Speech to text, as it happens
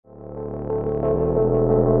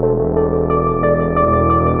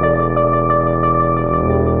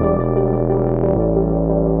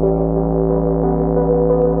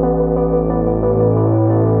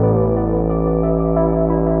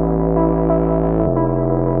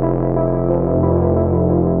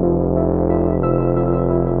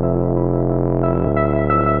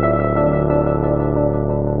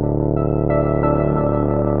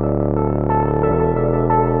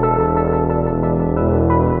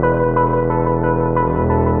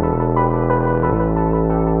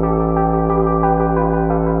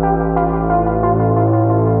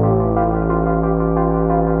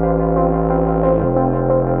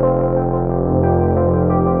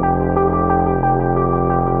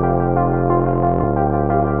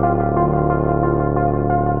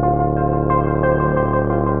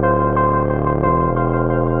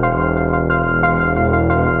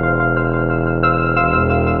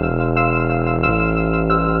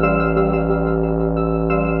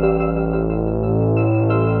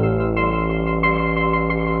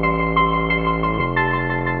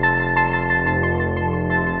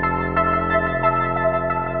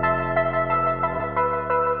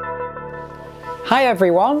Hi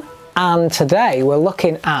everyone, and today we're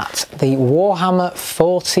looking at the Warhammer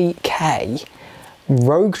 40K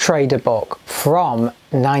Rogue Trader book from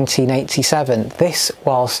 1987. This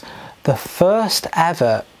was the first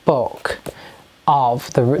ever book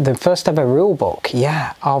of the first ever rule book,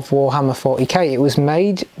 of Warhammer 40K. It was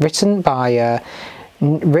written by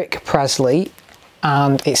Rick Presley,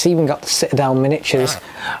 and it's even got the Citadel Miniatures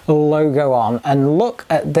logo on. And look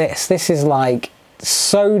at this. This is like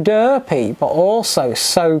so derpy, but also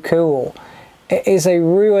so cool. It is a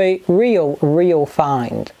really real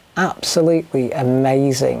find. Absolutely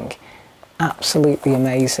amazing. Absolutely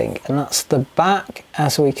amazing. And that's the back.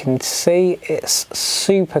 As we can see, it's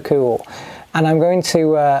super cool. And I'm going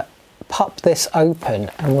to pop this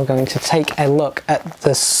open, and we're going to take a look at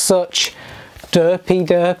the such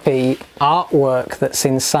derpy artwork that's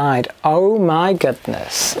inside. Oh my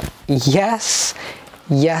goodness. Yes,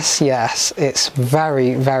 it's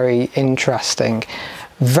very interesting.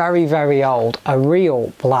 Very old. A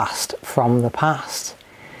real blast from the past.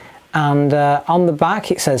 And on the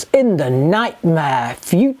back it says, in the nightmare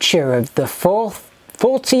future of the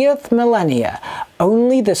 40th millennia,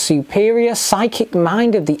 only the superior psychic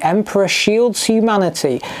mind of the Emperor shields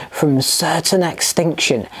humanity from certain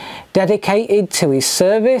extinction. Dedicated to his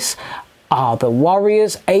service are the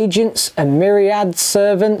warriors, agents, and myriad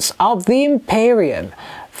servants of the Imperium.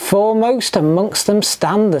 Foremost amongst them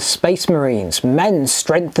stand the Space Marines, men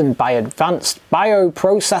strengthened by advanced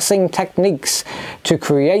bioprocessing techniques to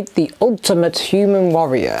create the ultimate human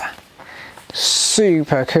warrior.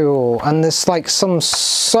 Super cool. And there's like some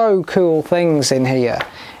so cool things in here.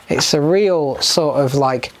 It's a real sort of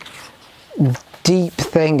like deep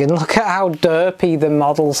thing, and look at how derpy the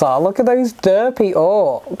models are. Look at those derpy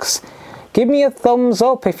orcs. Give me a thumbs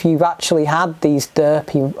up if you've actually had these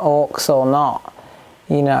derpy orcs or not,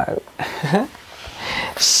 you know.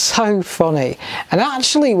 So funny. And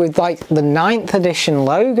actually with like the 9th edition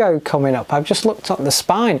logo coming up, I've just looked at the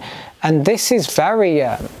spine, and this is very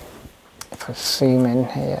if I zoom in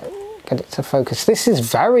here, get it to focus, this is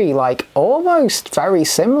very like almost very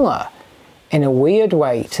similar in a weird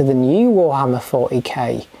way to the new Warhammer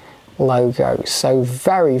 40K logo. So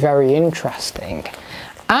very interesting.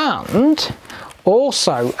 And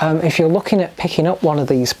also, if you're looking at picking up one of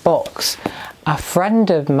these books, a friend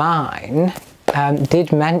of mine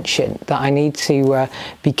did mention that I need to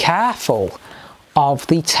be careful of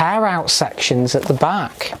the tear out sections at the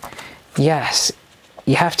back. Yes,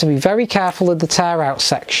 you have to be very careful of the tear out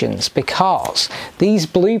sections, because these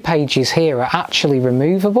blue pages here are actually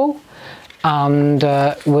removable, and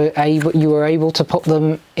you were able to put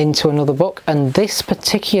them into another book. And this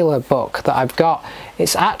particular book that I've got,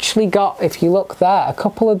 it's actually got, if you look there, a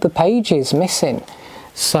couple of the pages missing.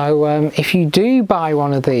 So if you do buy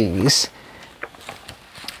one of these,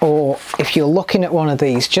 or if you're looking at one of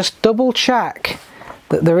these, just double check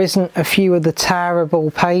that there isn't a few of the tearable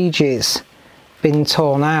pages been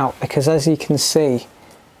torn out, because as you can see,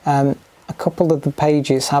 a couple of the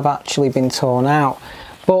pages have actually been torn out.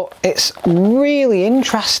 But it's really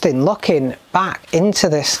interesting looking back into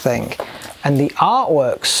this thing, and the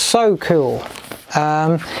artwork's so cool.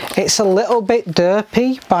 It's a little bit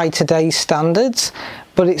derpy by today's standards,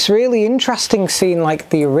 but it's really interesting seeing like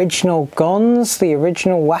the original guns, the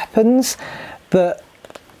original weapons that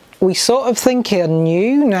we sort of think are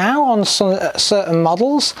new now on certain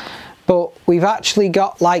models, but we've actually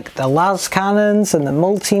got like the las cannons and the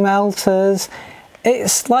multi-melters.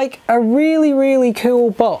 It's like a really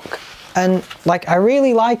cool book, and like I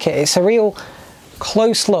really like it. It's a real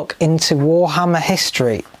close look into Warhammer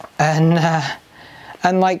history, and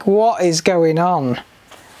like what is going on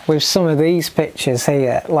with some of these pictures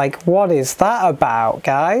here. Like, what is that about,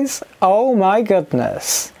 guys? Oh my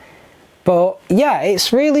goodness. But yeah,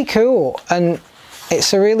 it's really cool, and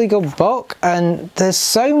it's a really good book, and there's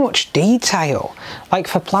so much detail, like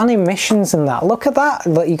for planning missions and that. Look at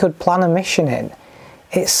that you could plan a mission in.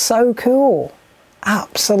 It's so cool.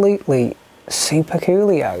 Absolutely super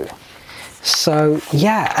coolio. So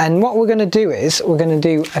yeah, and what we're going to do is we're going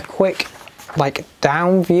to do a quick like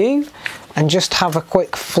down view and just have a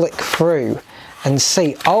quick flick through and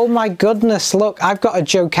see. Oh my goodness, look, I've got a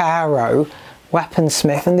Jokaro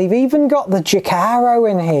weaponsmith, and they've even got the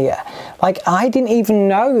Jokaro in here. Like, I didn't even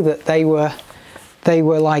know that they were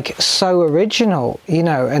like so original, you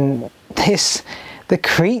know. And the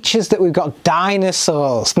creatures that we've got,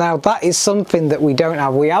 dinosaurs. Now that is something that we don't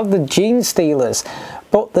have. We have the Gene Stealers,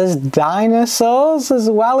 but there's dinosaurs as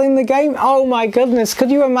well in the game. Oh my goodness, could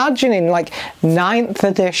you imagine in like 9th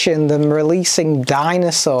edition them releasing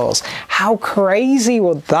dinosaurs? How crazy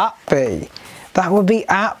would that be? That would be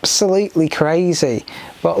absolutely crazy.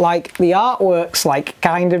 But like the artwork's like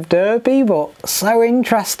kind of derpy, but so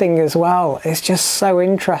interesting as well. It's just so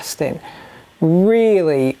interesting.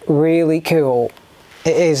 Really, really cool.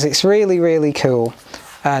 It is. It's really, really cool.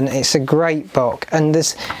 And it's a great book. And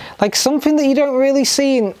there's like something that you don't really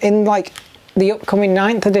see in like the upcoming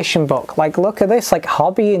 9th edition book. Like look at this, like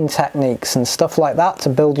hobbying techniques and stuff like that to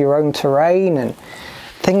build your own terrain and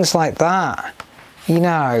things like that. You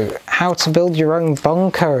know, how to build your own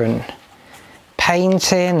bunker and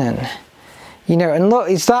painting and, you know, and look,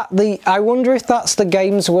 is that the, I wonder if that's the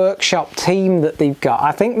Games Workshop team that they've got.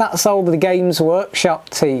 I think that's all the Games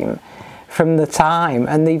Workshop team from the time,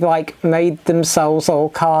 and they've like made themselves all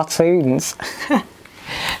cartoons.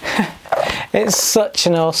 It's such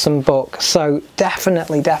an awesome book, so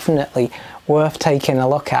definitely worth taking a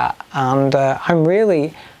look at, and I'm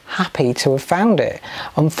really happy to have found it.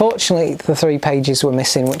 Unfortunately, the 3 pages were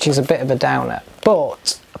missing, which is a bit of a downer,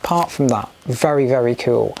 but apart from that, very, very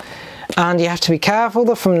cool. And you have to be careful,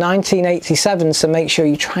 they're from 1987, so make sure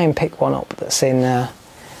you try and pick one up that's in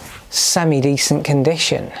semi-decent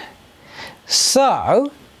condition.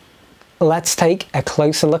 So, let's take a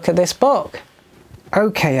closer look at this book.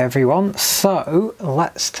 Okay everyone, so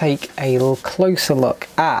let's take a little closer look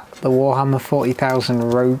at the Warhammer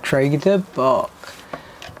 40,000 Rogue Trader book.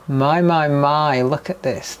 My, look at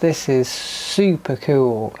this. This is super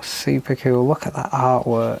cool, super cool. Look at that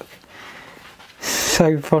artwork.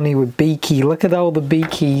 So funny with beaky. Look at all the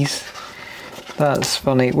beakies. That's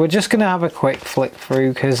funny. We're just going to have a quick flick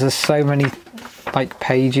through because there's so many like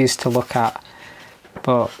pages to look at.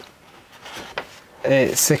 But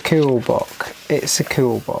it's a cool book. It's a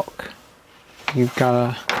cool book. You've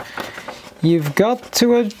got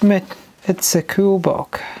to admit it's a cool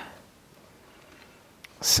book.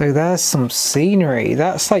 So there's some scenery.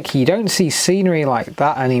 That's like, you don't see scenery like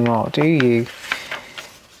that anymore, do you?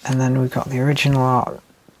 And then we've got the original art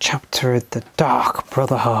chapter of the Dark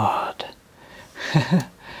Brotherhood.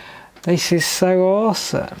 This is so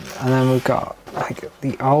awesome. And then we've got like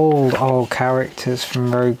the old characters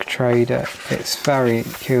from Rogue Trader. It's very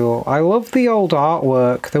cool. I love the old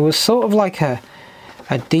artwork. There was sort of like a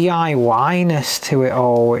DIY-ness to it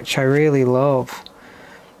all, which I really love.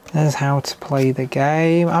 There's how to play the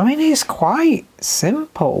game. I mean, it's quite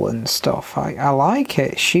simple and stuff. I like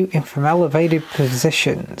it. Shooting from elevated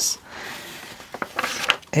positions.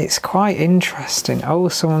 It's quite interesting. Oh,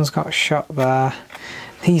 someone's got shot there.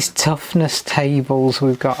 These toughness tables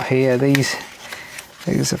we've got here. These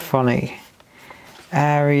are funny.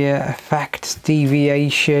 Area, effect,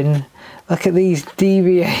 deviation. Look at these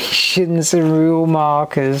deviations and rule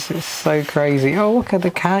markers. It's so crazy. Oh, look at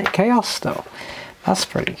the chaos stuff. That's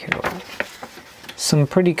pretty cool. Some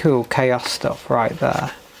pretty cool chaos stuff right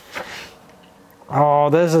there.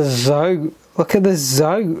 Oh, there's a Zote. Look at the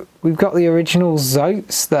Zote. We've got the original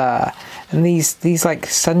Zotes there. And these like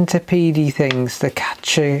centipede-y things. The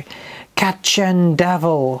Kachan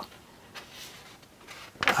Devil.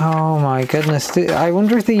 Oh my goodness. I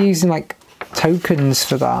wonder if they're using like tokens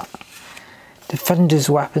for that.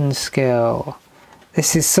 Defender's weapon skill.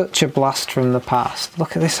 This is such a blast from the past.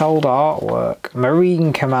 Look at this old artwork.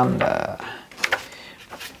 Marine Commander.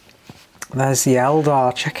 There's the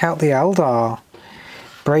Eldar. Check out the Eldar.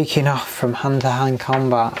 Breaking off from hand-to-hand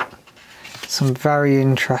combat. Some very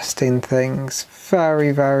interesting things.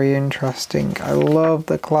 Very, very interesting. I love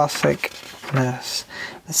the classicness.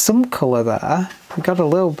 There's some colour there. We've got a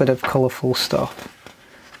little bit of colourful stuff.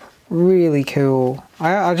 Really cool.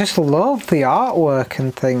 I just love the artwork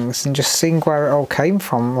and things, and just seeing where it all came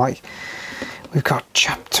from. Like, we've got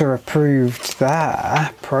chapter approved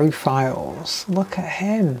there. Profiles. Look at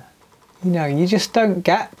him. You know, you just don't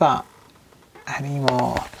get that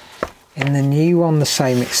anymore. In the new one, the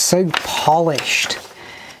same. It's so polished.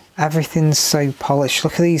 Everything's so polished.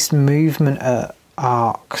 Look at these movement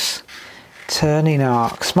arcs. Turning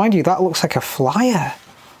arcs. Mind you, that looks like a flyer.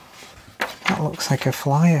 That looks like a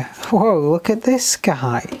flyer. Whoa, look at this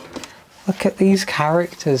guy. Look at these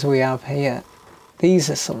characters we have here. These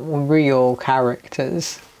are some real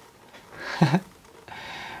characters. I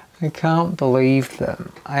can't believe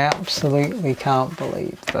them. I absolutely can't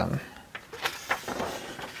believe them.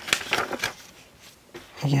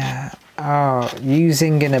 Yeah. Oh,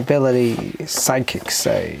 using an ability, psychic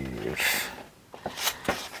save.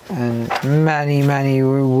 And many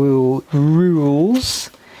rules.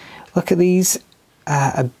 Look at these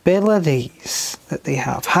abilities that they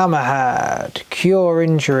have. Hammerhead, cure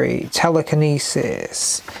injury,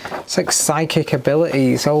 telekinesis. It's like psychic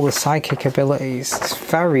abilities, all the psychic abilities. It's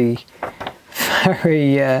very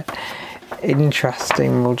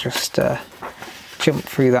interesting. We'll just jump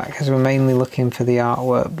through that because we're mainly looking for the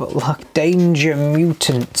artwork. But look, Danger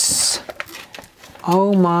Mutants.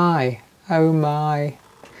 Oh my, oh my.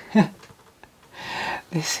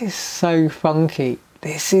 This is so funky.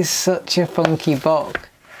 This is such a funky book.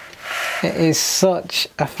 It is such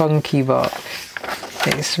a funky book.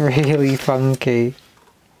 It's really funky.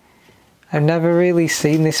 I've never really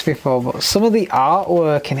seen this before, but some of the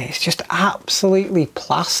artwork in it is just absolutely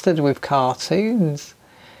plastered with cartoons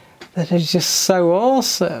that are just so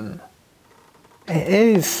awesome. It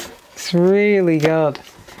is. It's really good.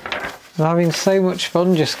 I'm having so much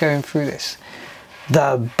fun just going through this.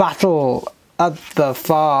 The Battle at the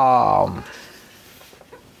Farm.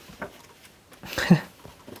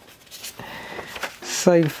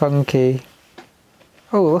 So funky.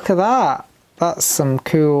 Oh, look at that. That's some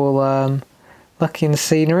cool looking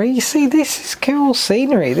scenery. You see, this is cool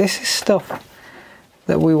scenery. This is stuff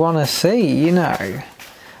that we want to see, you know.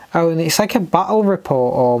 Oh, and it's like a battle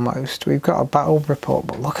report almost. We've got a battle report,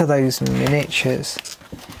 but look at those miniatures.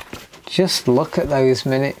 Just look at those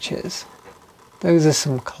miniatures. Those are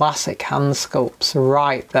some classic hand sculpts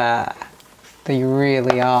right there. They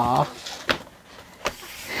really are.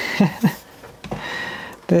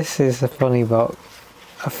 This is a funny book.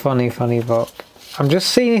 A funny book. I'm just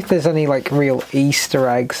seeing if there's any like real Easter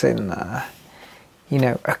eggs in there. You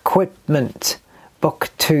know, equipment, book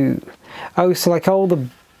 2. Oh, so like all the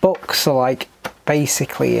books are like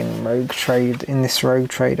basically in this Rogue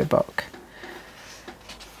Trader book.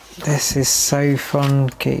 This is so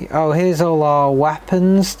funky. Oh, here's all our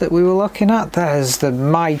weapons that we were looking at. There's the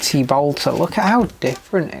mighty bolter. Look at how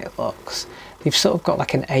different it looks. They've sort of got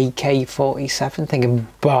like an AK-47 thing, a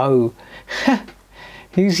bow.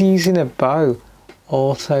 Who's using a bow?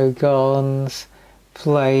 Auto guns,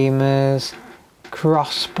 flamers,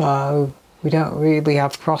 crossbow. We don't really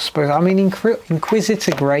have crossbows. I mean,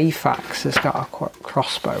 Inquisitor Greyfax has got a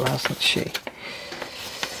crossbow, hasn't she?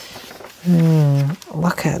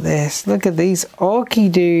 Look at this. Look at these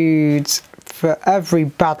Orky dudes. For every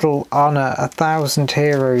battle honour, 1,000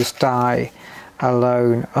 heroes die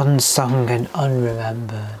alone, unsung and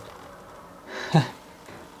unremembered.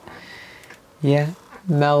 Yeah,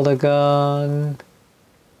 Melder gun,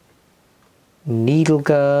 needle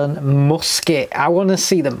gun, musket. I want to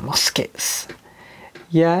see the muskets.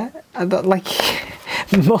 Yeah, like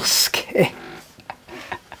musket.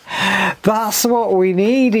 That's what we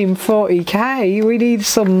need in 40k. We need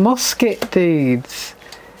some musket dudes.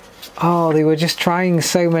 Oh, they were just trying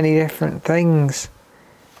so many different things.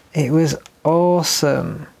 It was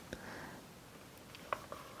awesome.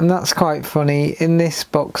 And that's quite funny. In this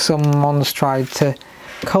book, someone's tried to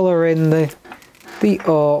colour in the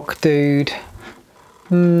orc dude.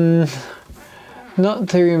 Not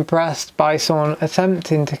too impressed by someone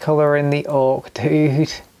attempting to colour in the orc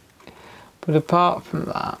dude. But apart from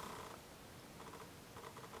that,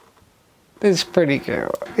 it's pretty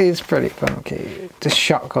cool. It's pretty funky. The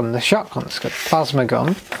shotgun's good. Plasma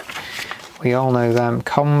gun. We all know them.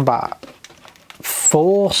 Combat.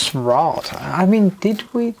 Force rod. I mean, did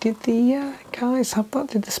the guys have that?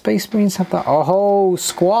 Did the Space Marines have that? Oh,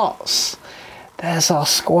 squats. There's our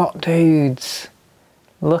squat dudes.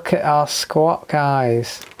 Look at our squat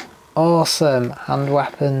guys. Awesome. Hand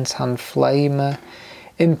weapons, hand flamer.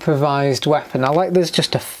 Improvised weapon. I like there's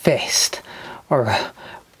just a fist or a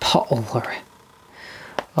pottle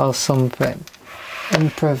or something.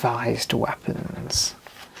 Improvised weapons.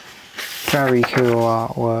 Very cool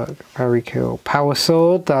artwork. Very cool. Power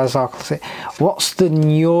sword. There's our classic. What's the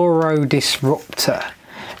Neuro Disruptor?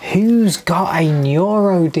 Who's got a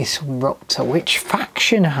Neuro Disruptor? Which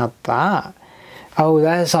faction had that? Oh,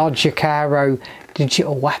 there's our Jacaro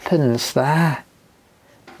digital weapons there.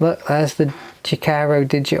 Look, there's the Jacaro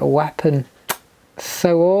digital weapon.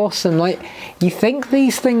 So awesome. Like, you think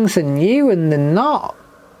these things are new and they're not.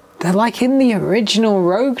 They're like in the original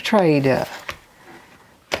Rogue Trader.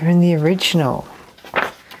 They're in the original.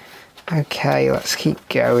 Okay, let's keep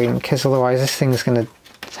going because otherwise this thing's going to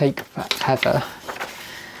take forever.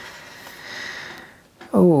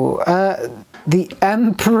 Oh, the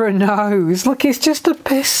Emperor Nose. Look, it's just a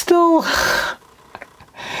pistol.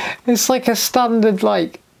 It's like a standard,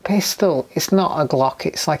 like, pistol. It's not a Glock.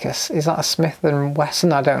 It's like a... Is that a Smith &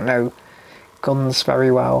 Wesson? I don't know guns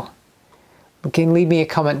very well. You can leave me a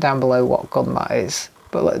comment down below what gun that is.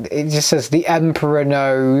 But look, it just says the Emperor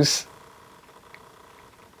Nose.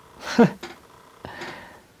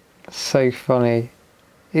 So funny.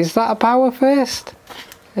 Is that a Power Fist?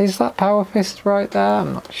 Is that Power Fist right there?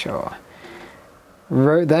 I'm not sure.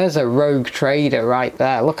 There's a Rogue Trader right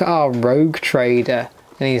there. Look at our Rogue Trader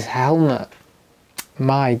and his helmet.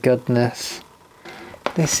 My goodness.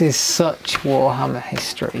 This is such Warhammer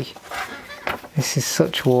history. This is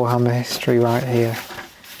such Warhammer history right here.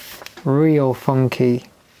 Real funky.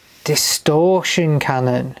 Distortion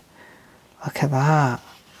cannon. Look at that.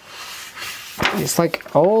 It's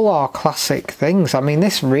like all our classic things. I mean,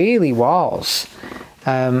 this really was.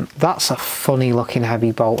 That's a funny looking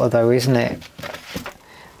heavy bolter though, isn't it?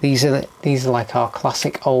 These are like our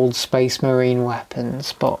classic old Space Marine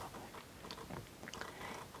weapons, but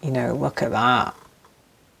you know, look at that.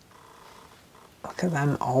 Look at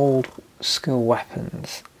them old school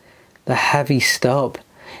weapons. The heavy stub.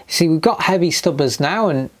 See, we've got heavy stubbers now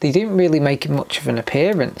and they didn't really make much of an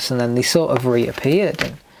appearance, and then they sort of reappeared.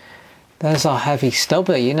 And there's our heavy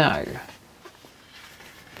stubber, you know.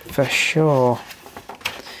 For sure.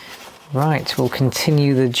 Right, we'll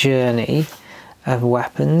continue the journey of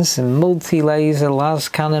weapons. And multi-laser, las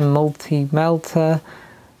cannon, multi-melter,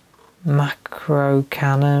 macro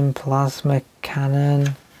cannon, plasma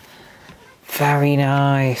cannon. Very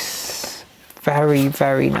nice. Very,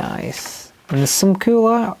 very nice. And there's some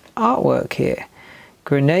cool artwork here.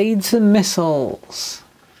 Grenades and missiles.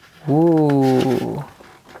 Ooh.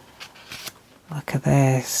 Look at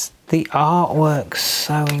this. The artwork's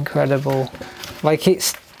so incredible. Like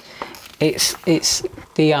it's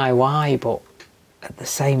DIY, but at the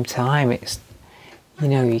same time it's, you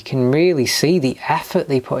know, you can really see the effort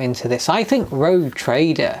they put into this. I think Rogue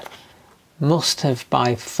Trader must have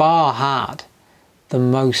by far had the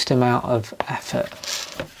most amount of effort.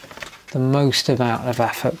 The most amount of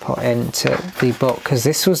effort put into the book, because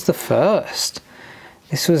this was the first.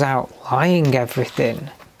 This was outlining everything.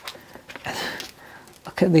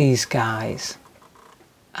 Look at these guys.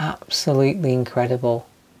 Absolutely incredible.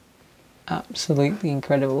 Absolutely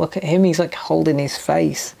incredible. Look at him, he's like holding his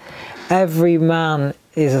face. Every man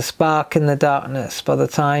is a spark in the darkness. By the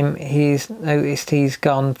time he's noticed he's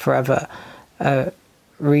gone forever, a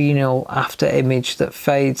renal after image that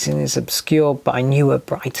fades and is obscured by newer,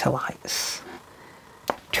 brighter lights.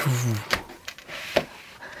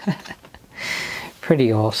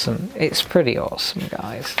 Pretty awesome. It's pretty awesome,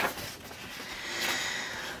 guys.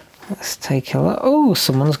 Let's take a look. Oh,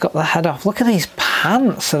 someone's got the head off. Look at these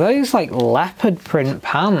pants. Are those like leopard print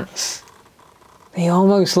pants? They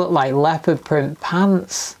almost look like leopard print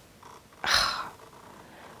pants.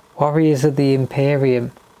 Warriors of the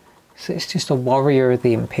Imperium. So it's just a warrior of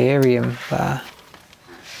the Imperium there.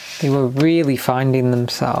 They were really finding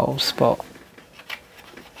themselves, but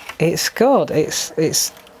it's good.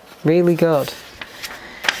 It's really good.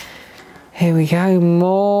 Here we go.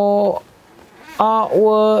 More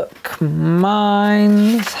artwork,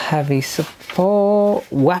 mines, heavy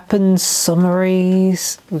support, weapons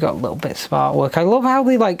summaries. We've got little bits of artwork. I love how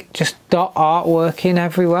they like just dot artwork in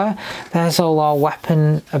everywhere. There's all our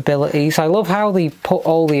weapon abilities. I love how they put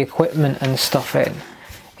all the equipment and stuff in.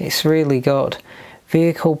 It's really good.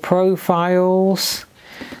 Vehicle profiles.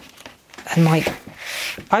 And like,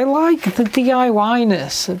 I like the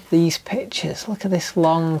DIY-ness of these pictures. Look at this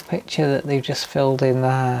long picture that they've just filled in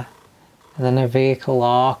there. And then a vehicle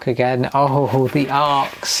arc again. Oh, the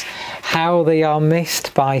arcs. How they are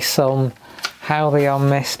missed by some. How they are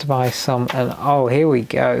missed by some. And oh, here we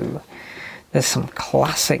go. There's some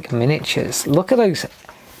classic miniatures. Look at those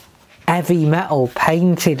heavy metal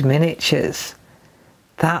painted miniatures.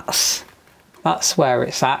 That's where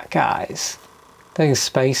it's at, guys. Those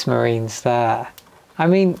Space Marines there. I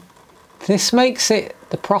mean, this makes it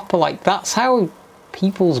the proper, like, that's how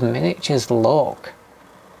people's miniatures look.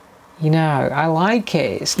 You know, I like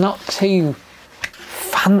it. It's not too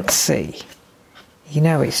fancy. You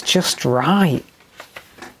know, it's just right.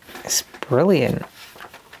 It's brilliant.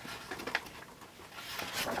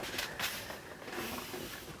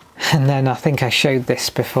 And then I think I showed this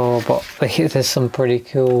before, but there's some pretty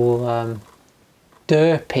cool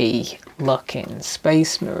derpy looking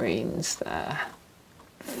Space Marines there.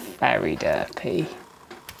 Very derpy.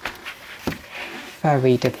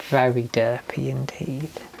 Very derpy indeed.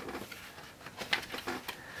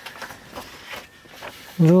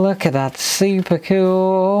 Look at that, super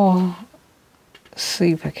cool.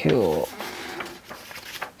 Super cool.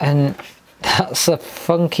 And that's a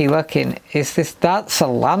funky looking, that's a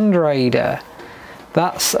Land Raider.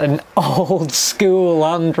 That's an old school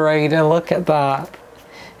Land Raider, look at that.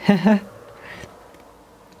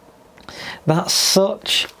 That's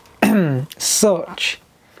such an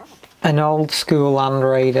old school Land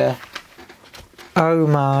Raider. Oh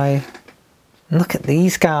my. Look at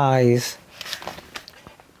these guys.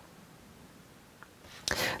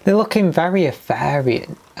 They're looking very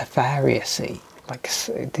Apharius-y. Like,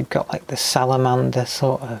 they've got like the salamander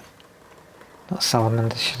sort of, not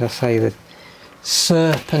salamander, should I say, the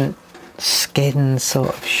serpent skin sort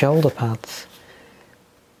of shoulder pads.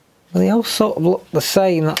 But they all sort of look the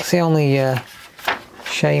same, that's the only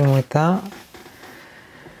shame with that.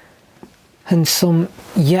 And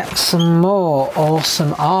yet some more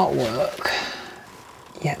awesome artwork.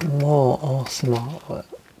 Yet more awesome artwork.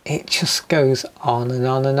 It just goes on and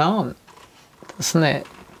on and on, doesn't it?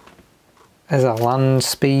 There's a land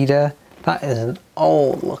speeder. That is an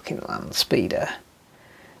old looking land speeder.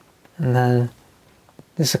 And then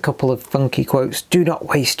there's a couple of funky quotes. Do not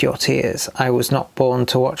waste your tears. I was not born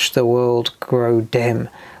to watch the world grow dim.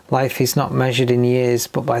 Life is not measured in years,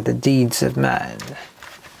 but by the deeds of men.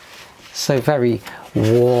 So very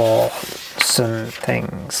warsome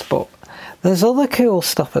things, but there's other cool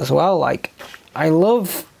stuff as well. Like, I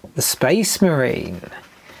love the Space Marine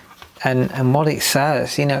and what it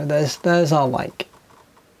says. You know, there's our like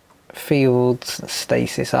fields and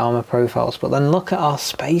stasis armor profiles, but then look at our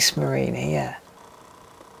Space Marine here.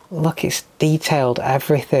 Look, it's detailed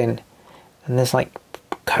everything, and there's like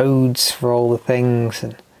codes for all the things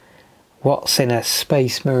and what's in a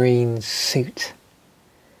Space Marine suit.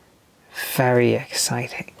 Very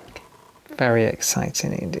exciting. Very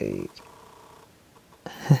exciting indeed.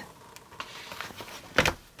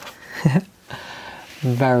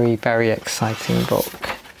 Very, very exciting book.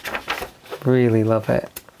 Really love it.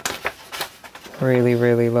 Really,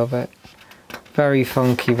 really love it. Very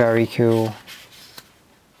funky, very cool.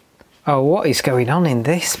 Oh, what is going on in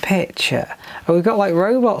this picture? Oh, we've got like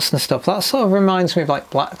robots and stuff. That sort of reminds me of like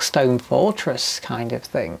Blackstone Fortress kind of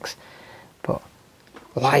things. But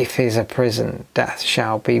life is a prison, death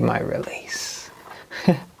shall be my release.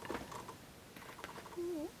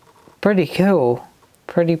 Pretty cool.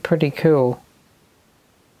 Pretty cool.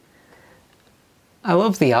 I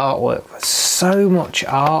love the artwork. There's so much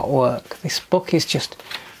artwork. This book is just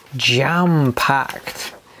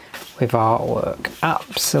jam-packed with artwork.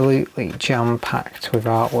 Absolutely jam-packed with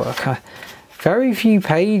artwork. Very few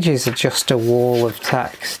pages are just a wall of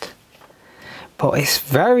text. But it's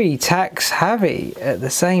very text heavy at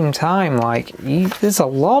the same time. Like, there's a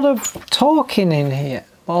lot of talking in here.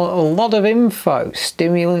 A lot of info.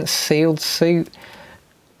 Stimulants, sealed suit.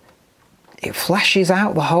 It fleshes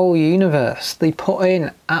out the whole universe. They put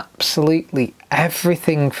in absolutely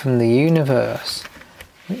everything from the universe,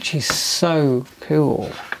 which is so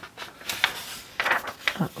cool.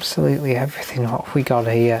 Absolutely everything. What have we got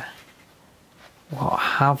here? What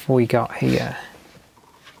have we got here?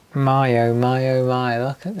 My oh my oh my,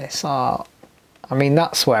 look at this art. I mean,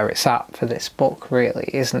 that's where it's at for this book really,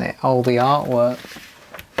 isn't it? All the artwork.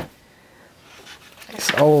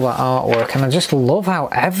 It's all that artwork, and I just love how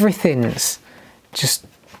everything's just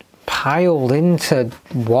piled into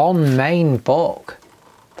one main book.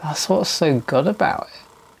 That's what's so good about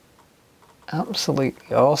it.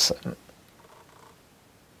 Absolutely awesome.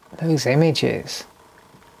 Those images.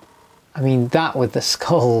 I mean, that with the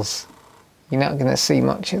skulls, you're not going to see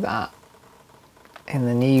much of that in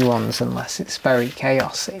the new ones unless it's very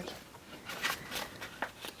chaosy.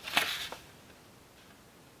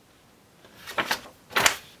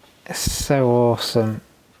 It's so awesome.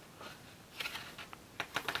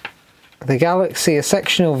 The galaxy, a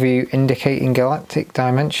sectional view indicating galactic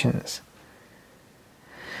dimensions.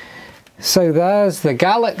 So there's the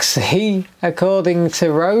galaxy, according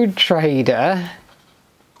to Rogue Trader.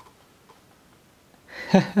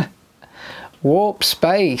 Warp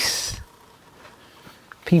space.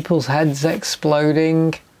 People's heads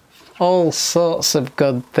exploding. All sorts of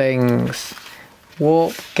good things.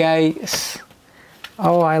 Warp gates.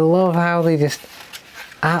 Oh, I love how they just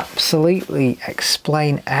absolutely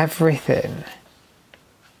explain everything.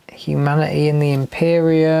 Humanity in the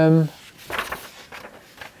Imperium.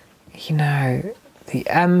 You know, the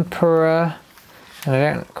Emperor. And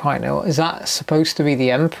I don't quite know. Is that supposed to be the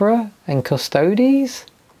Emperor and Custodes?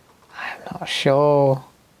 I'm not sure.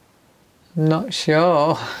 I'm not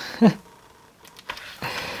sure.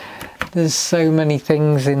 There's so many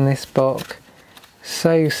things in this book.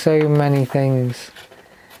 So many things.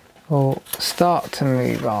 We'll start to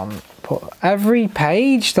move on, but every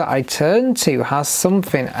page that I turn to has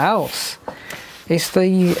something else.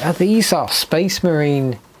 These are Space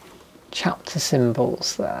Marine chapter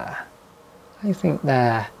symbols there. I think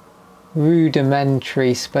they're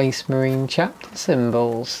rudimentary Space Marine chapter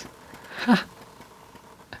symbols. Ha.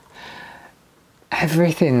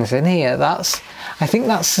 Everything's in here. I think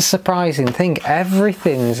that's the surprising thing.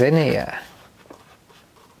 Everything's in here.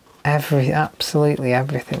 Absolutely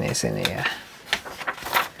everything is in here.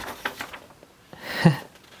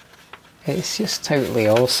 It's just totally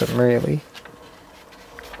awesome, really.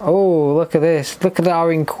 Oh, look at this. Look at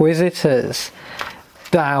our Inquisitors.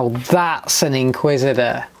 Now that's an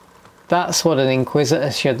Inquisitor. That's what an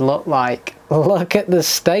Inquisitor should look like. Look at the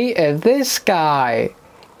state of this guy.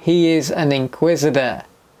 He is an Inquisitor.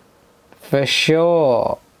 For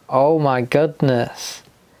sure. Oh my goodness.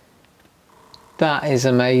 That is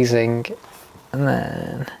amazing. And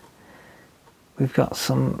then we've got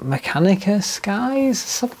some Mechanicus guys.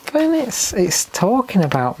 Something it's talking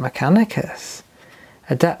about Mechanicus.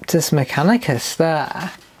 Adeptus Mechanicus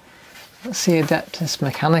there. Let's see Adeptus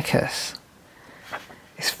Mechanicus.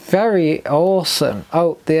 It's very awesome.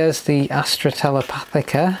 Oh, there's the Astra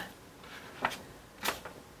Telepathica.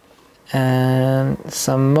 And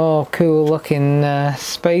some more cool looking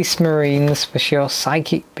Space Marines for sure.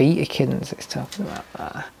 Psychic Beatakins it's talking about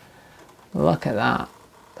there. Look at that.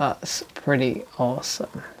 That's pretty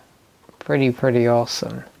awesome. Pretty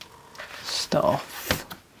awesome stuff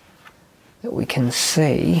that we can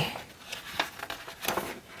see.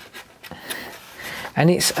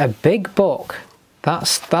 And it's a big book.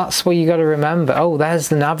 That's what you got to remember. Oh, there's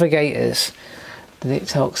the navigators that it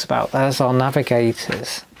talks about. There's our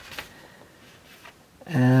navigators.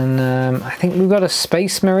 And I think we've got a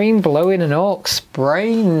Space Marine blowing an Orc's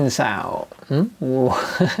brains out.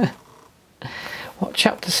 What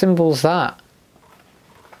chapter symbol's that?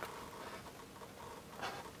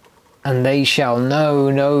 And they shall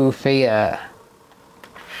know no fear.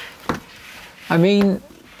 I mean,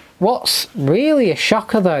 what's really a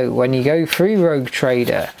shocker though when you go through Rogue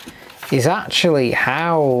Trader is actually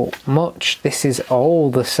how much this is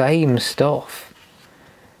all the same stuff.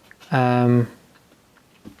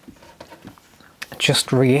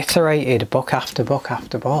 Just reiterated book after book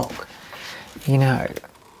after book. You know,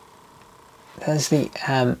 there's the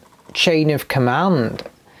chain of command.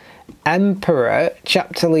 Emperor,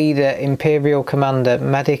 chapter leader, imperial commander,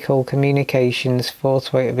 medical communications, 4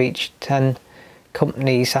 to 8 of each 10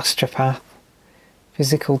 companies, astropath,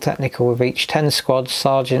 physical technical of each 10 squads,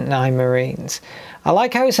 sergeant, 9 marines. I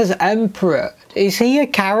like how it says emperor. Is he a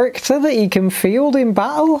character that you can field in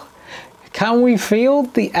battle? Can we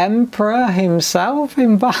field the emperor himself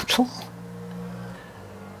in battle?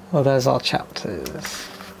 Well, there's our chapters.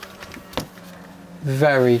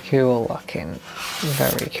 Very cool looking.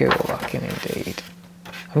 Very cool looking indeed.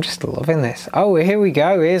 I'm just loving this. Oh, here we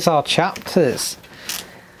go. Here's our chapters.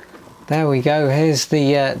 There we go. Here's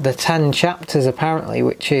the 10 chapters apparently,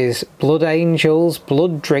 which is Blood Angels,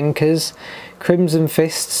 Blood Drinkers, Crimson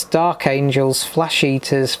Fists, Dark Angels, Flash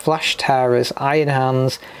Eaters, Flash Tearers, Iron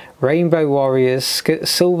Hands, Rainbow Warriors,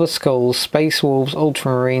 Silver Skulls, Space Wolves,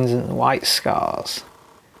 Ultramarines and White Scars.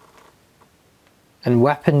 And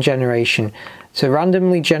Weapon Generation. To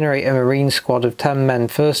randomly generate a Marine squad of 10 men,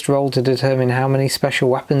 first roll to determine how many special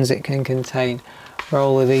weapons it can contain.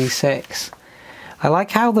 Roll a d6. I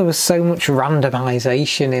like how there was so much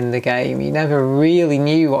randomisation in the game. You never really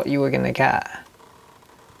knew what you were going to get.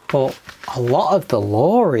 But a lot of the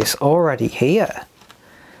lore is already here.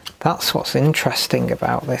 That's what's interesting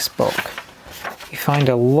about this book. You find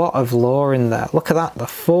a lot of lore in there. Look at that, the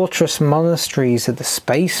fortress monasteries of the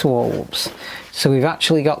Space Wolves. So we've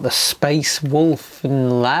actually got the Space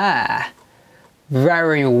Wolfen lair.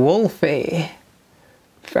 Very wolfy.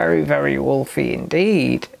 Very, very wolfy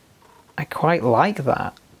indeed. I quite like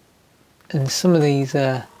that. And some of these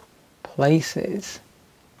places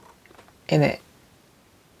in it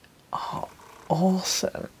are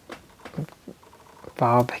awesome.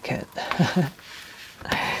 Barbican.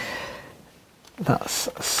 That's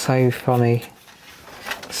so funny.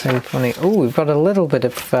 So funny. Oh, we've got a little bit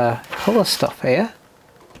of colour stuff here,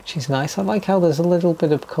 which is nice. I like how there's a little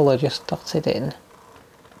bit of colour just dotted in.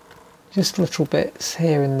 Just little bits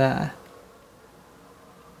here and there.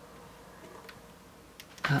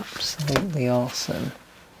 Absolutely awesome.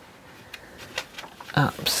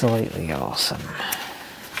 Absolutely awesome.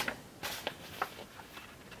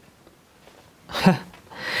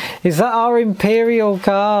 Is that our Imperial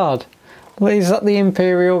Guard? Is that the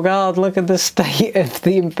Imperial Guard? Look at the state of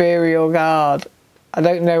the Imperial Guard. I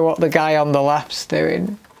don't know what the guy on the left's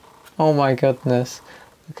doing. Oh my goodness.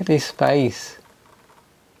 Look at his face.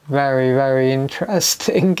 Very, very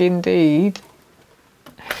interesting indeed.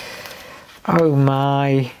 Oh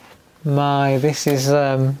my. This is...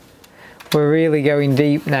 we're really going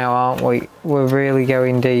deep now, aren't we? We're really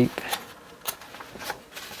going deep.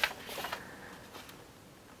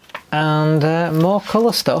 And more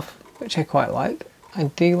colour stuff, which I quite like. I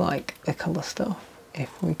do like the colour stuff,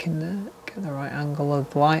 if we can get the right angle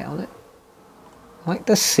of light on it. I like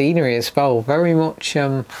the scenery as well, very much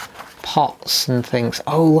pots and things.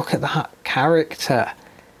 Oh, look at that character.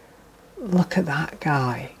 Look at that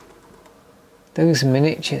guy. Those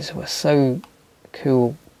miniatures were so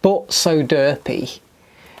cool, but so derpy.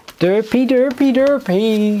 Derpy, derpy,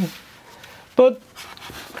 derpy. but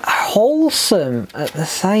wholesome at the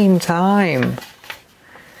same time.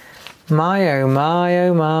 My oh my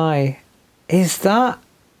oh my. Is that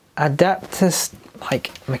Adeptus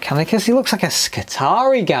like Mechanicus? He looks like a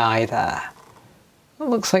Scutari guy there. That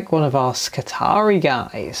looks like one of our Scutari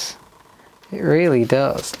guys. It really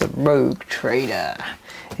does. The Rogue Trader,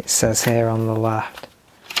 it says here on the left.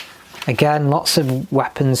 Again, lots of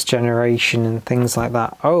weapons generation and things like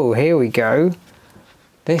that. Oh, here we go.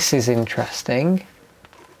 This is interesting.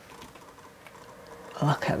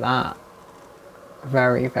 Look at that.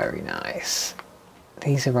 Very, very nice.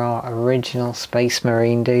 These are our original Space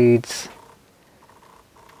Marine dudes.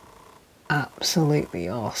 Absolutely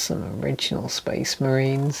awesome original Space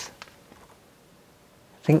Marines.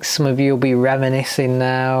 I think some of you will be reminiscing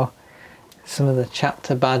now. Some of the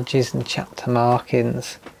chapter badges and chapter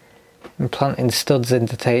markings. And planting studs in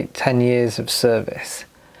to take 10 years of service.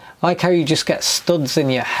 I like how you just get studs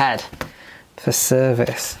in your head for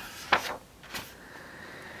service.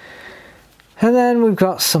 And then we've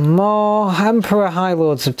got some more. Emperor, High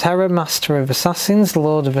Lords of Terror, Master of Assassins,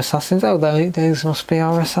 Lord of Assassins. Oh, those must be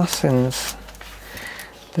our assassins.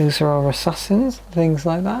 Those are our assassins, things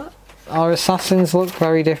like that. Our assassins look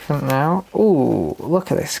very different now. Ooh,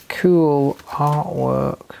 look at this cool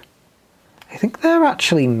artwork. I think they're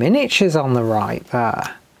actually miniatures on the right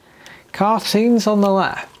there. Cartoons on the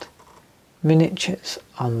left. Miniatures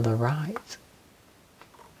on the right.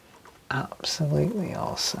 Absolutely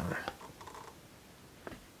awesome.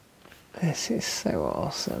 This is so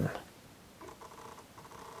awesome.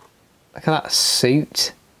 Look at that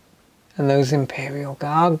suit. And those Imperial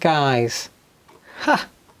Guard guys. Ha!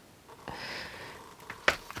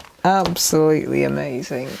 Absolutely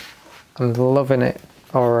amazing. I'm loving it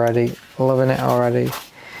already. Loving it already.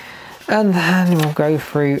 And then we'll go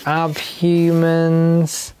through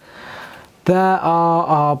Abhumans. There are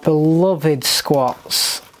our beloved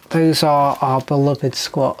squats. Those are our beloved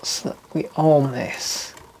squats that we all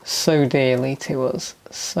miss so dearly to us.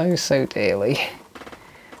 So, so dearly.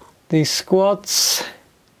 These squats.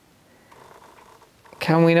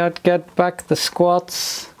 Can we not get back the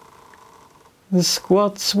squats? The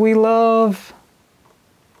squats we love.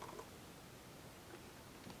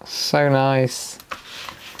 So nice.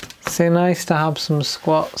 So nice to have some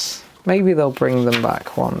squats. Maybe they'll bring them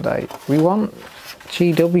back one day. We want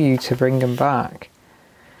GW to bring them back.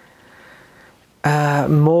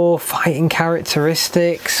 More fighting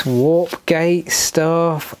characteristics, warp gate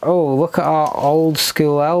stuff. Oh, look at our old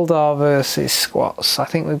school Eldar versus squats. I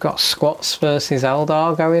think we've got squats versus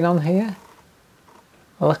Eldar going on here.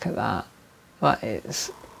 Look at that. That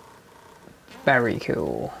is very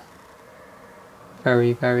cool.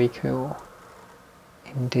 Very, very cool.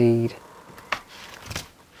 Indeed.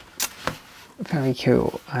 Very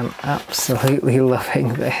cool. I'm absolutely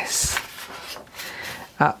loving this.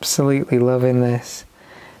 Absolutely loving this.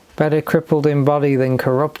 Better crippled in body than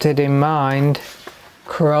corrupted in mind.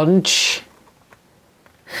 Crunch.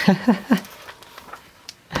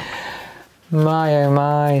 My oh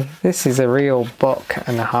my. This is a real book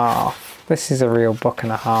and a half. This is a real book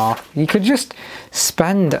and a half. You could just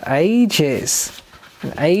spend ages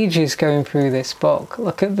and ages going through this book.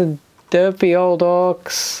 Look at the derpy old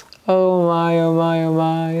orcs. Oh my, oh my, oh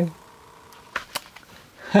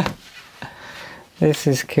my. This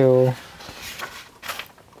is cool.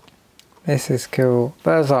 This is cool.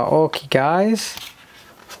 There's our orky guys.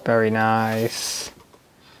 Very nice.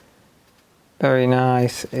 Very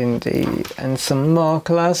nice indeed. And some more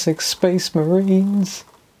classic Space Marines.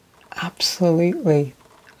 Absolutely.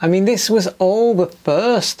 I mean, this was all the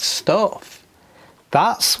first stuff.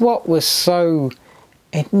 That's what was so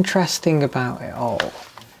interesting about it all.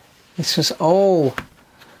 This was all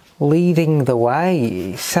leading the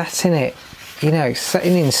way, setting it, you know,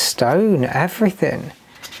 setting in stone everything.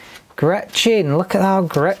 Gretchen, look at our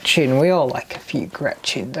Gretchen. We all like a few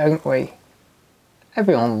Gretchen, don't we?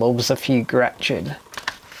 Everyone loves a few Gretchen.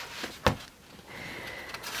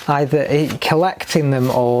 Either collecting them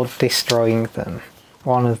or destroying them.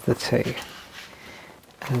 One of the two.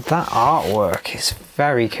 And that artwork is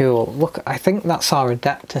very cool. Look, I think that's our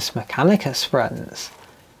Adeptus Mechanicus, friends.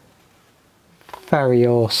 Very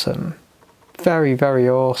awesome. Very, very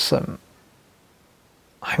awesome.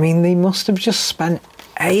 I mean, they must have just spent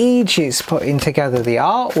ages putting together the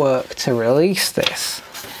artwork to release this.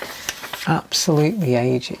 Absolutely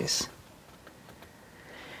ages.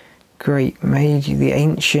 Great Mage, the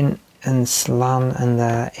Ancient and Slan and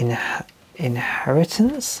their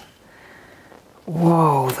inheritance.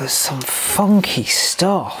 Whoa, there's some funky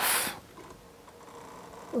stuff.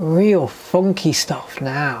 Real funky stuff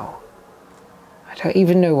now. I don't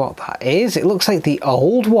even know what that is. It looks like the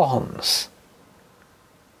old ones.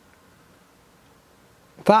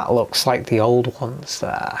 that looks like the old ones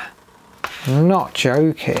there. I'm not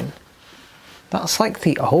joking. That's like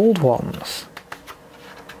the old ones.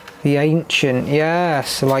 The ancient, yeah,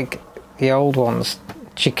 so like the old ones.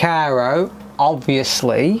 Jacaro,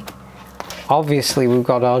 obviously. Obviously we've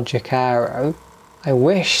got our Jacaro. I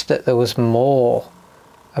wish that there was more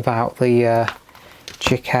about the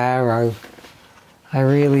Jacaro. I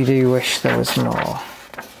really do wish there was more.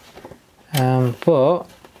 But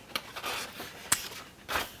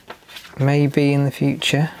maybe in the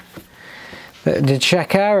future. The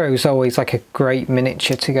Jacaro is always like a great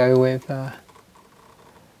miniature to go with an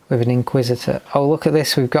Inquisitor. Oh, look at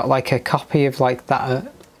this, we've got like a copy of like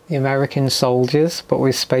that the American soldiers, but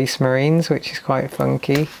with Space Marines, which is quite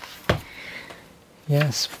funky.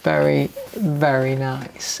 Yes, very, very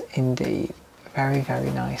nice indeed. Very,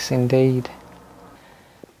 very nice indeed.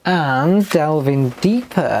 And delving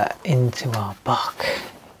deeper into our book.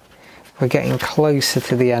 We're getting closer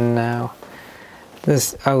to the end now.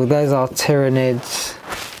 There's our Tyranids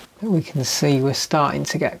that we can see. We're starting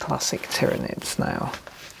to get classic Tyranids now.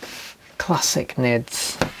 Classic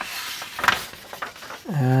Nids.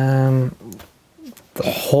 The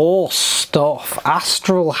horse stuff.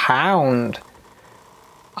 Astral Hound.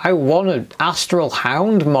 I want an Astral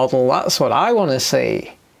Hound model. That's what I want to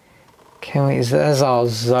see. Can we? There's our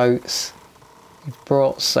Zotes. We've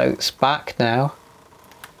brought Zotes back now.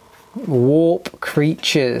 Warp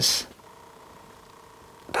creatures.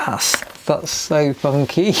 That's so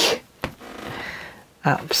funky.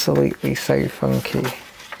 Absolutely so funky.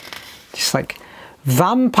 Just like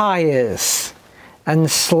vampires and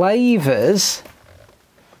slavers.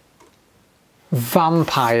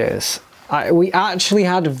 Vampires. We actually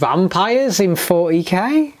had vampires in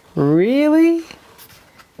 40k? Really?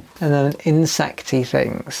 And then insecty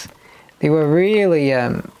things. They were really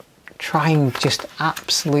trying just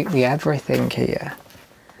absolutely everything here.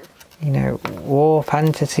 You know, warp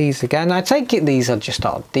entities again. I take it these are just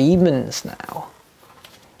our demons now.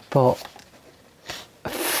 But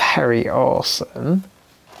very awesome.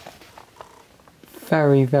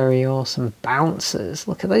 Very, very awesome bouncers.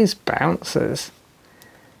 Look at those bouncers.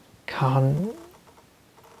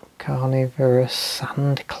 Carnivorous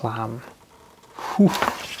sand clam.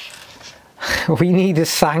 We need a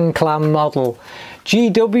sand clam model.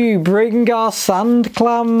 GW, bring our sand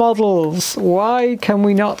clam models. Why can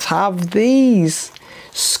we not have these?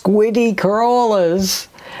 Squiddy crawlers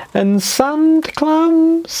and sand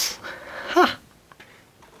clams. Ha!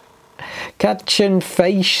 Catch and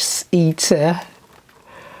face eater.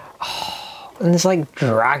 Oh, and there's like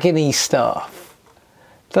dragony stuff.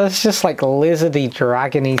 There's just like lizardy,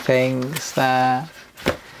 dragony things there.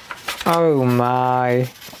 Oh my.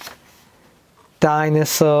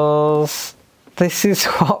 Dinosaurs. This is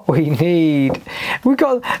what we need. We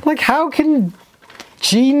got, like, how can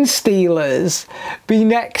gene stealers be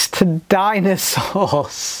next to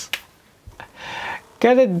dinosaurs?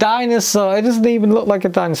 Get a dinosaur. It doesn't even look like a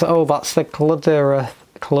dinosaur. Oh, that's the Cludbear.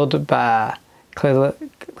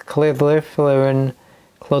 Clidliferan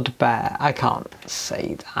Cludbear. I can't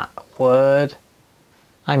say that word.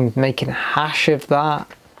 I'm making a hash of that.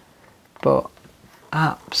 But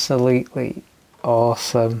absolutely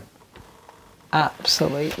awesome.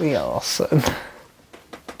 Absolutely awesome.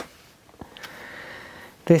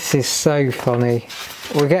 This is so funny.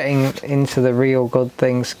 We're getting into the real good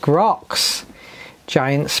things. Grox.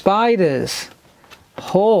 Giant spiders.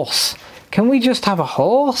 Horse. Can we just have a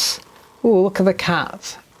horse? Oh, look at the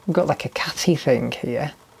cat. We've got like a catty thing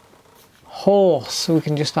here. Horse. So we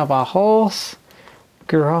can just have our horse.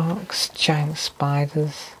 Grox. Giant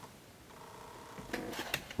spiders.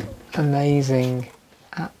 Amazing.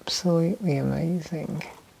 Absolutely amazing.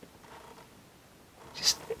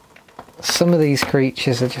 Just some of these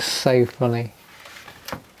creatures are just so funny.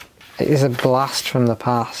 It is a blast from the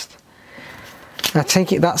past. I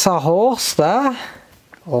take it that's our horse there.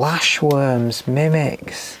 Lashworms,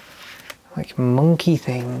 mimics, like monkey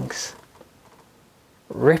things.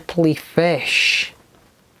 Ripley fish.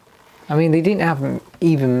 I mean, they didn't have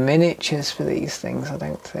even miniatures for these things, I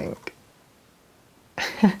don't think.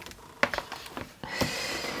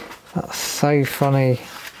 That's so funny.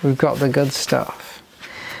 We've got the good stuff.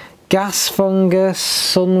 Gas fungus,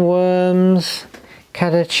 sunworms,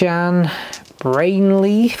 Kadachan, brain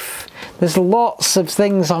leaf. There's lots of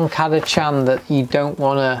things on Kadachan that you don't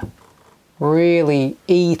want to really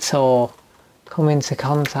eat or come into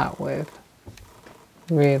contact with.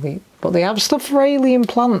 Really. But they have stuff for alien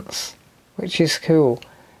plants, which is cool.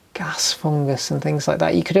 Gas fungus and things like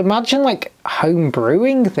that. You could imagine like home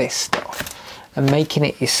brewing this stuff and making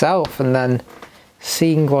it yourself and then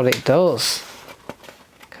seeing what it does,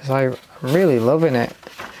 because I'm really loving it.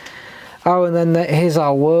 Oh, and then here's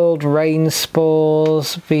our world: Rain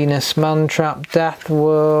Spores, Venus Mantrap, Death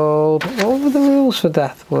World. What were the rules for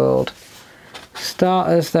Death World?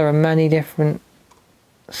 Starters, there are many different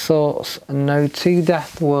sorts, and no two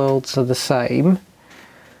Death Worlds are the same.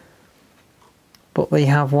 But they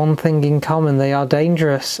have one thing in common: they are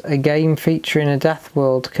dangerous. A game featuring a Death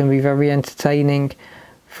World can be very entertaining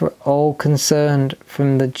for all concerned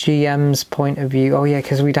from the GM's point of view. Oh yeah,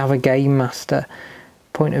 because we'd have a game master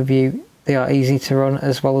point of view. They are easy to run,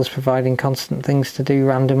 as well as providing constant things to do,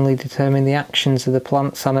 randomly determine the actions of the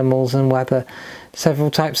plants, animals and weather.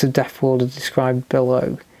 Several types of Death World are described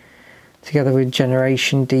below, together with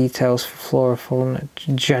generation details for flora, fauna,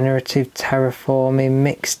 generative terraforming,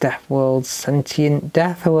 mixed Death Worlds, sentient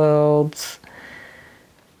Death Worlds,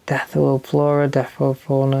 Death World flora, Death World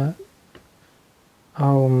fauna.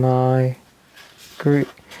 Oh my. Group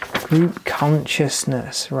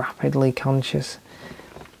consciousness, rapidly conscious.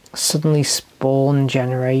 Suddenly spawn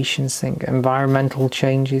generations thing, environmental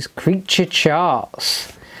changes, creature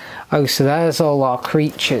charts. Oh, so there's all our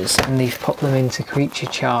creatures, and they've put them into creature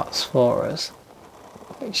charts for us,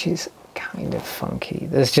 which is kind of funky.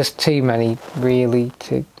 There's just too many really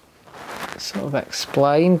to sort of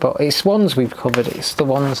explain, but it's ones we've covered. It's the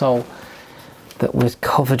ones all that was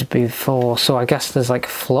covered before, so I guess there's like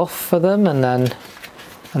fluff for them, and then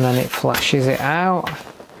it flashes it out.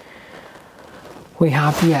 We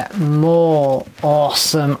have yet more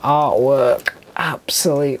awesome artwork.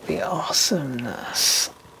 Absolutely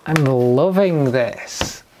awesomeness. I'm loving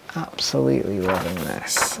this. Absolutely loving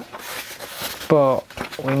this. But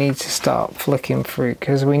we need to start flicking through,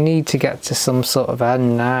 because we need to get to some sort of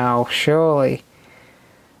end now, surely.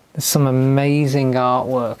 There's some amazing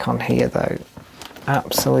artwork on here though.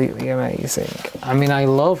 Absolutely amazing. I mean, I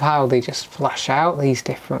love how they just flash out these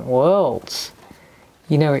different worlds.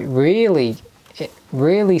 You know, it really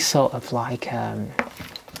sort of like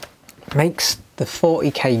makes the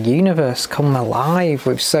 40k universe come alive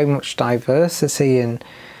with so much diversity and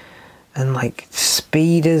like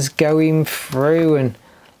speeders going through, and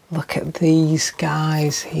look at these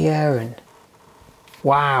guys here, and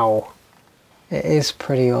wow, it is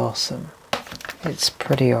pretty awesome. It's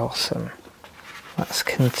pretty awesome. Let's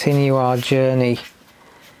continue our journey.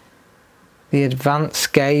 The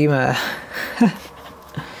Advanced Gamer.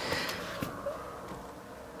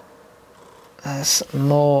 There's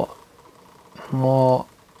more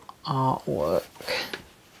artwork.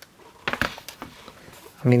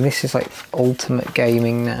 I mean, this is like ultimate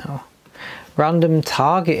gaming now. Random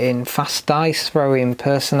targeting, fast dice throwing,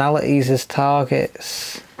 personalities as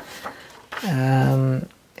targets,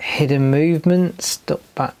 hidden movements, duck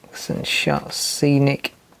backs and shots,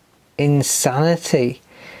 scenic insanity.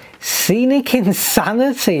 Scenic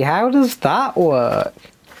insanity, how does that work?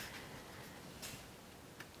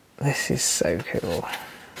 This is so cool.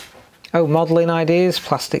 Oh, modelling ideas,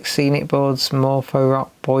 plastic scenic boards, morpho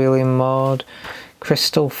rock, boiling mod,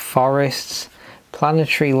 crystal forests,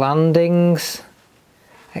 planetary landings,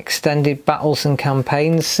 extended battles and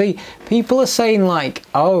campaigns. See, people are saying like,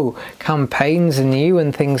 oh, campaigns are new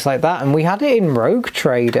and things like that, and we had it in Rogue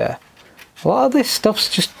Trader. A lot of this stuff's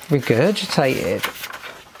just regurgitated.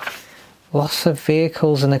 Loss of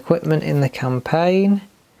vehicles and equipment in the campaign.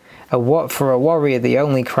 For a warrior, the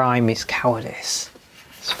only crime is cowardice.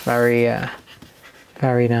 It's very,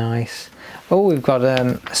 very nice. Oh, we've got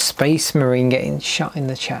a space marine getting shot in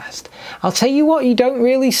the chest. I'll tell you what, you don't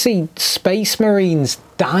really see space marines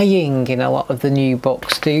dying in a lot of the new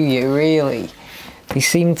books, do you, really? They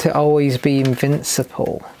seem to always be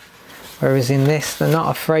invincible. Whereas in this, they're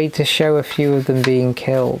not afraid to show a few of them being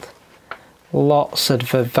killed. Lots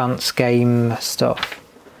of advanced game stuff.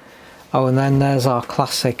 Oh, and then there's our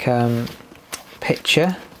classic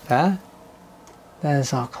picture there.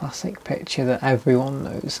 There's our classic picture that everyone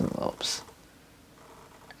knows and loves.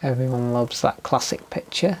 Everyone loves that classic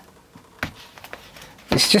picture.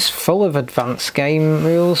 It's just full of advanced game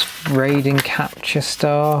rules, raid and capture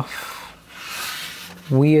stuff,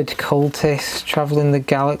 weird cultists travelling the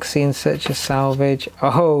galaxy in search of salvage.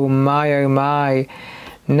 Oh my,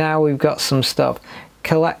 now we've got some stuff.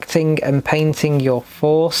 Collecting and painting your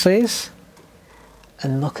forces.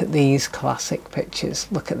 And look at these classic pictures.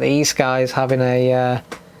 Look at these guys having a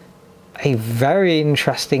very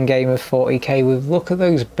interesting game of 40k. With look at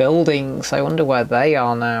those buildings. I wonder where they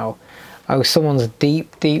are now. Oh, someone's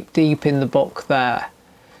deep in the book there.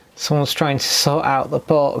 Someone's trying to sort out the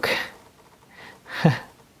book.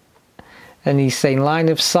 And he's saying, line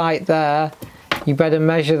of sight there. You better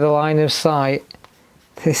measure the line of sight.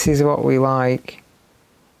 This is what we like.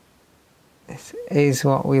 This is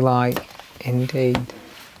what we like, indeed.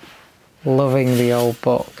 Loving the old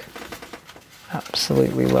book.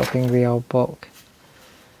 Absolutely loving the old book.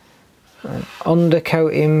 And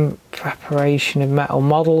undercoating preparation of metal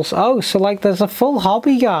models. Oh, so like there's a full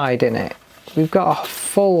hobby guide in it. We've got a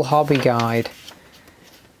full hobby guide.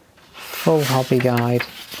 Full hobby guide.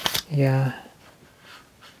 Yeah.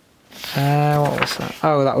 What was that?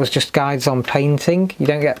 Oh, that was just guides on painting. You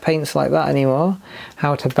don't get paints like that anymore.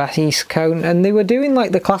 How to base coat. And they were doing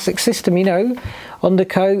like the classic system, you know,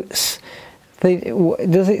 undercoats.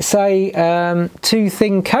 Does it say 2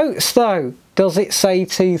 thin coats though? Does it say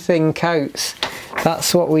 2 thin coats?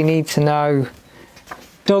 That's what we need to know.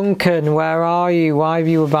 Duncan, where are you? Why have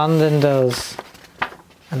you abandoned us?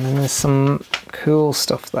 And then there's some cool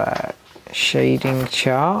stuff there. Shading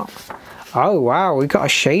chart. Oh wow, we've got a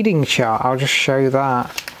shading chart. I'll just show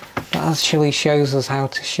that. That actually shows us how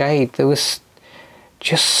to shade. There was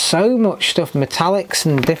just so much stuff. Metallics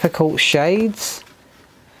and difficult shades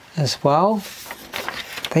as well.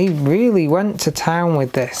 They really went to town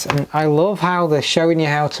with this. And I love how they're showing you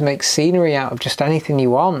how to make scenery out of just anything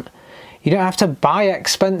you want. You don't have to buy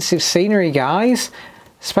expensive scenery, guys.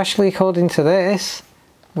 Especially according to this.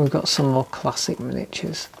 We've got some more classic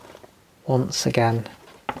miniatures. Once again.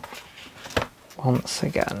 Once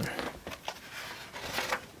again.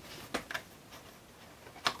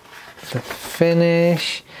 The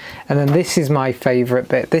finish. And then this is my favourite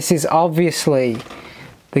bit. This is obviously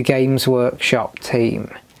the Games Workshop team.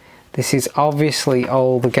 This is obviously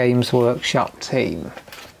all the Games Workshop team.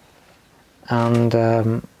 And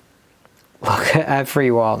look at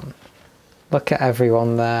everyone. Look at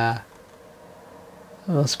everyone there.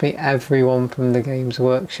 It must be everyone from the Games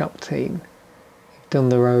Workshop team. They've done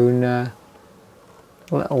their own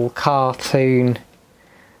little cartooniness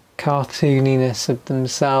of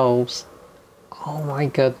themselves. Oh my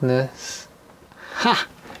goodness. Ha!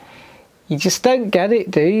 You just don't get it,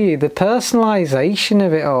 do you? The personalisation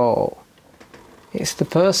of it all. It's the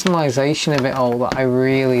personalisation of it all that I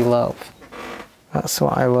really love. That's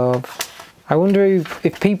what I love. I wonder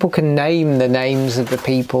if people can name the names of the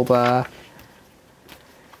people there.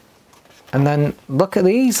 And then look at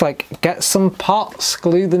these, like get some pots,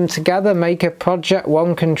 glue them together, make a Project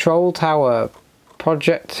 1 control tower,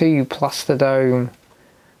 Project 2 plaster dome,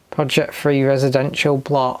 Project 3 residential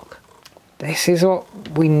block. This is what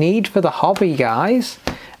we need for the hobby, guys.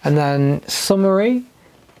 And then summary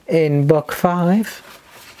in book 5.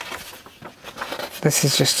 This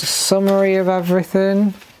is just a summary of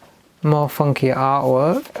everything. More funky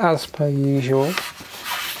artwork as per usual.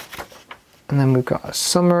 And then we've got a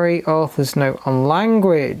summary, author's note on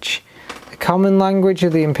language. The common language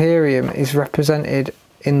of the Imperium is represented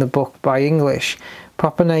in the book by English.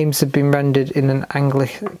 Proper names have been rendered in an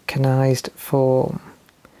Anglicanized form.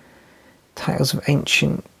 Titles of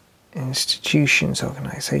ancient institutions,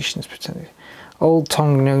 organizations, pretended. Old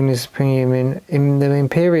tongue known as Imperium in the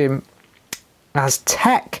Imperium as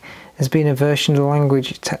Tech has been a version of the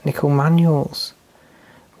language technical manuals.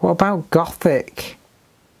 What about Gothic?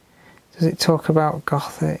 Does it talk about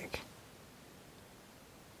Gothic?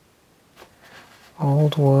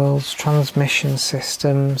 Old worlds, transmission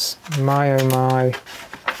systems. My oh my.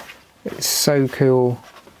 It's so cool.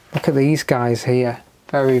 Look at these guys here.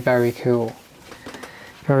 Very, very cool.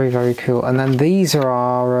 Very, very cool. And then these are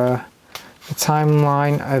our the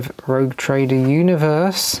timeline of Rogue Trader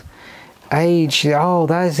Universe. Age. Oh,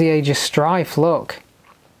 there's the Age of Strife. Look.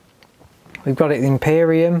 We've got it the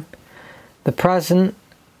Imperium. The present.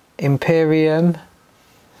 Imperium,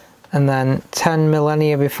 and then 10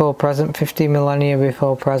 millennia before present, 50 millennia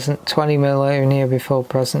before present, 20 millennia before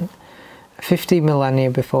present, 50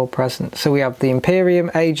 millennia before present. So we have the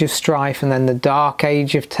Imperium, Age of Strife, and then the Dark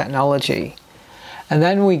Age of Technology. And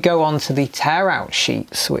then we go on to the tear out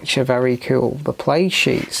sheets, which are very cool, the play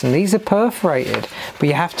sheets, and these are perforated, but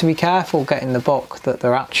you have to be careful getting the book that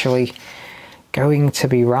they're actually going to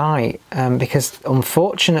be right, because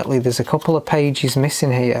unfortunately there's a couple of pages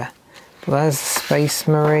missing here. There's the Space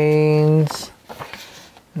Marines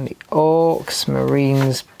and the Orcs,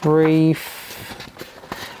 Marines Brief.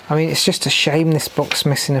 I mean, it's just a shame this book's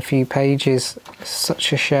missing a few pages. It's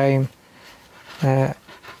such a shame.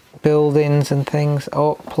 Buildings and things.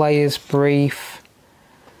 Orc Players Brief.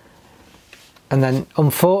 And then,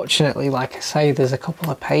 unfortunately, like I say, there's a couple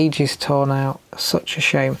of pages torn out. Such a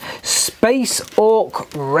shame. Space Orc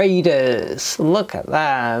Raiders. Look at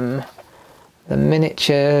them. The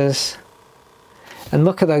miniatures. And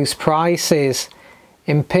look at those prices.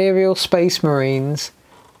 Imperial Space Marines,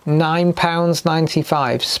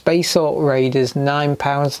 £9.95. Space Orc Raiders,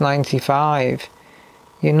 £9.95.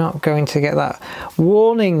 You're not going to get that.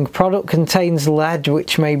 Warning, product contains lead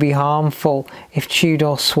which may be harmful if chewed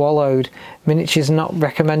or swallowed. Miniatures not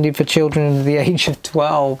recommended for children under the age of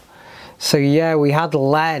 12. So yeah, we had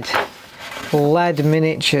lead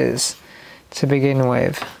miniatures to begin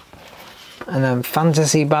with. And then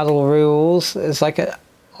Fantasy Battle Rules. There's like a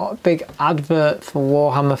big advert for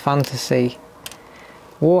Warhammer Fantasy.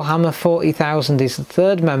 Warhammer 40,000 is the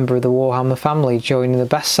third member of the Warhammer family, joining the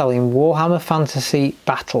best-selling Warhammer Fantasy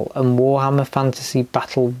Battle and Warhammer Fantasy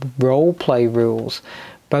Battle Roleplay rules.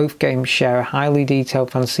 Both games share a highly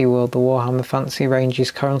detailed fantasy world. The Warhammer Fantasy range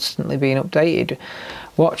is constantly being updated.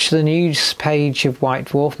 Watch the news page of White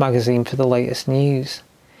Dwarf magazine for the latest news.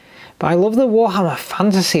 But I love the Warhammer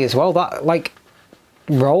Fantasy as well. That, like,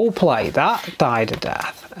 roleplay, that died a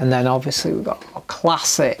death. And then obviously we've got a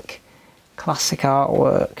classic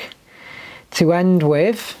artwork to end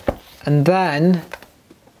with, and then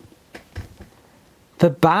the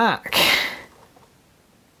back,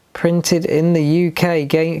 printed in the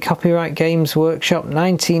UK, copyright Games Workshop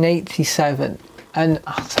 1987. And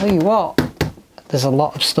I'll tell you what, there's a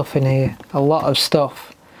lot of stuff in here, a lot of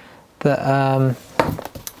stuff that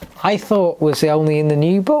I thought was only in the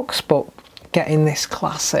new books, but getting this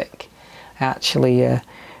classic, I actually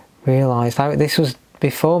realised this was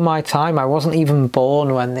before my time. I wasn't even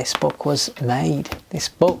born when this book was made. This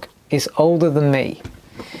book is older than me.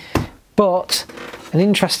 But an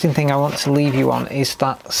interesting thing I want to leave you on is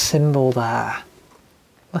that symbol there.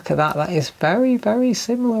 Look at that. That is very, very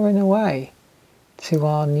similar in a way to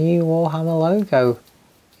our new Warhammer logo.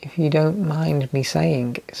 If you don't mind me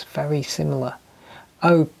saying, it's very similar.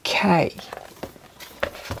 Okay.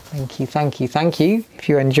 Thank you, thank you, thank you. If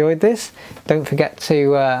you enjoyed this, don't forget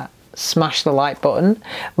to smash the like button.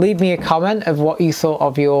 Leave me a comment of what you thought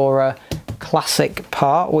of your classic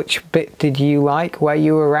part. Which bit did you like? Were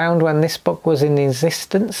you around when this book was in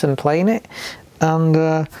existence and playing it?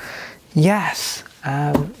 And yes,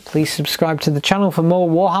 please subscribe to the channel for more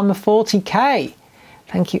Warhammer 40k.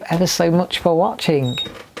 Thank you ever so much for watching.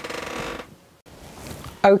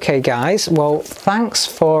 Okay guys, well thanks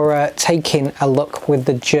for taking a look with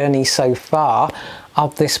the journey so far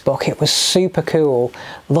of this book. It was super cool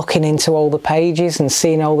looking into all the pages and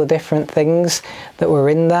seeing all the different things that were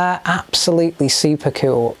in there. Absolutely super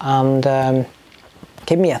cool. And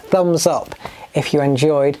give me a thumbs up if you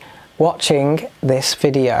enjoyed watching this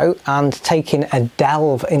video and taking a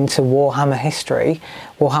delve into Warhammer history,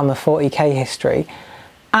 Warhammer 40k history.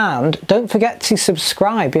 And don't forget to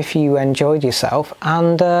subscribe if you enjoyed yourself,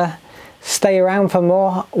 and stay around for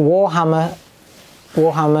more Warhammer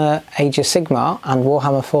Age of Sigmar and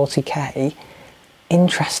Warhammer 40k.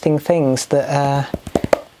 Interesting things that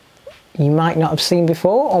you might not have seen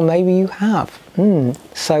before, or maybe you have.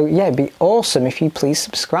 So yeah, it'd be awesome if you please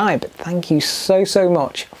subscribe. Thank you so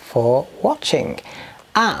much for watching,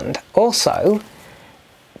 and also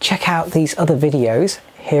check out these other videos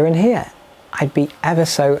here and here. I'd be ever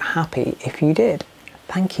so happy if you did.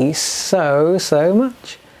 Thank you so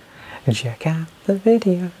much. Check out the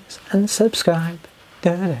videos and subscribe.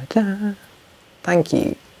 Thank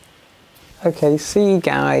you. Okay, see you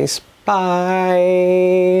guys.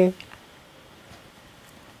 Bye.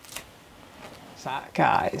 What's that,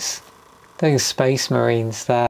 guys? Those Space Marines there.